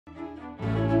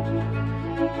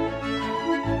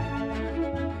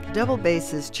Double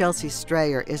bassist Chelsea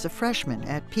Strayer is a freshman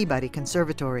at Peabody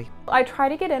Conservatory. I try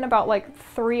to get in about like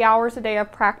 3 hours a day of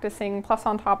practicing, plus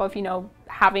on top of,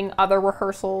 having other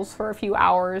rehearsals for a few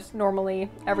hours normally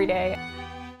every day.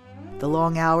 The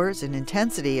long hours and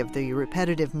intensity of the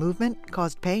repetitive movement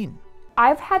caused pain.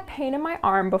 I've had pain in my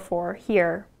arm before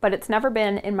here, but it's never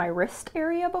been in my wrist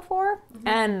area before.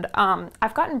 And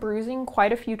I've gotten bruising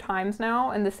quite a few times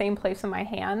now in the same place in my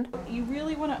hand. You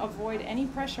really want to avoid any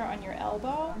pressure on your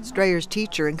elbow. Strayer's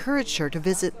teacher encouraged her to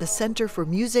visit the Center for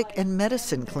Music and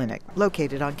Medicine clinic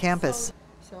located on campus.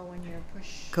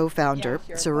 Co-founder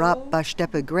Sarap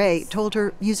Bashtepa-Gray told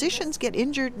her musicians get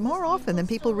injured more often than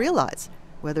people realize,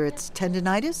 whether it's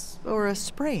tendinitis or a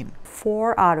sprain.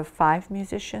 4 out of 5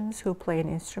 musicians who play an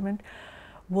instrument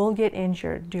will get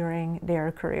injured during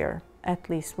their career at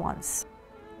least once.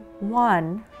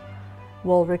 1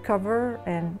 will recover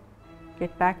and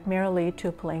get back merely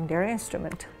to playing their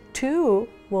instrument. 2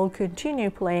 will continue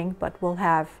playing but will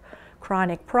have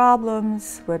chronic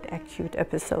problems with acute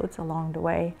episodes along the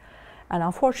way. And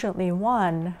unfortunately,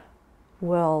 1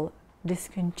 will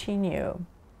discontinue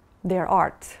their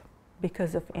art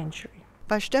because of injury.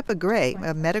 Bashtepa-Gray,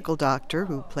 a medical doctor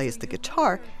who plays the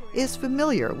guitar, is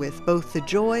familiar with both the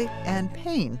joy and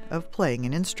pain of playing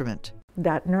an instrument.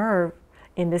 That nerve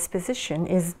in this position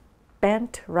is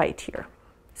bent right here,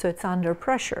 so it's under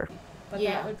pressure.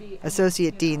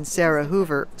 Associate Dean Sarah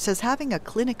Hoover says having a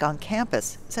clinic on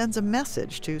campus sends a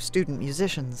message to student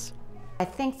musicians. I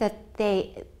think that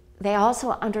they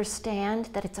also understand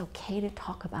that it's okay to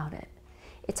talk about it.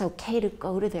 It's okay to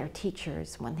go to their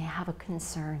teachers when they have a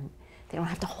concern. They don't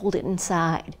have to hold it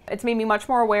inside. It's made me much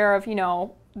more aware of,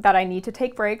 that I need to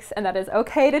take breaks and that it's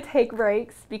okay to take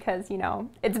breaks because,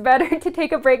 it's better to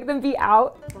take a break than be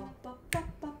out.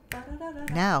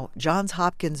 Now, Johns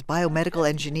Hopkins biomedical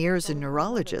engineers and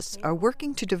neurologists are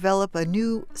working to develop a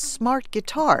new smart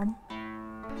guitar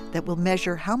that will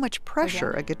measure how much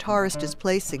pressure a guitarist is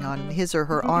placing on his or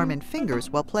her arm and fingers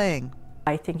while playing.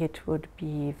 I think it would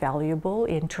be valuable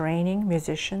in training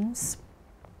musicians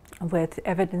with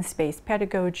evidence-based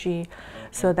pedagogy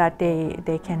so that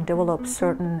they can develop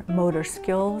certain motor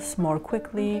skills more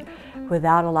quickly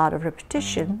without a lot of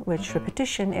repetition, which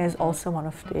repetition is also one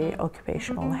of the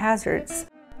occupational hazards.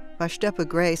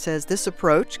 Bashtepa-Gray says this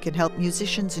approach can help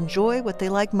musicians enjoy what they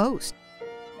like most: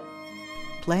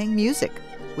 playing music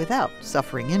without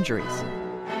suffering injuries.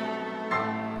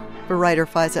 For writer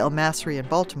Faiza Elmasry in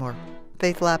Baltimore,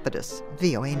 Faith Lapidus,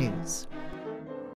 VOA News.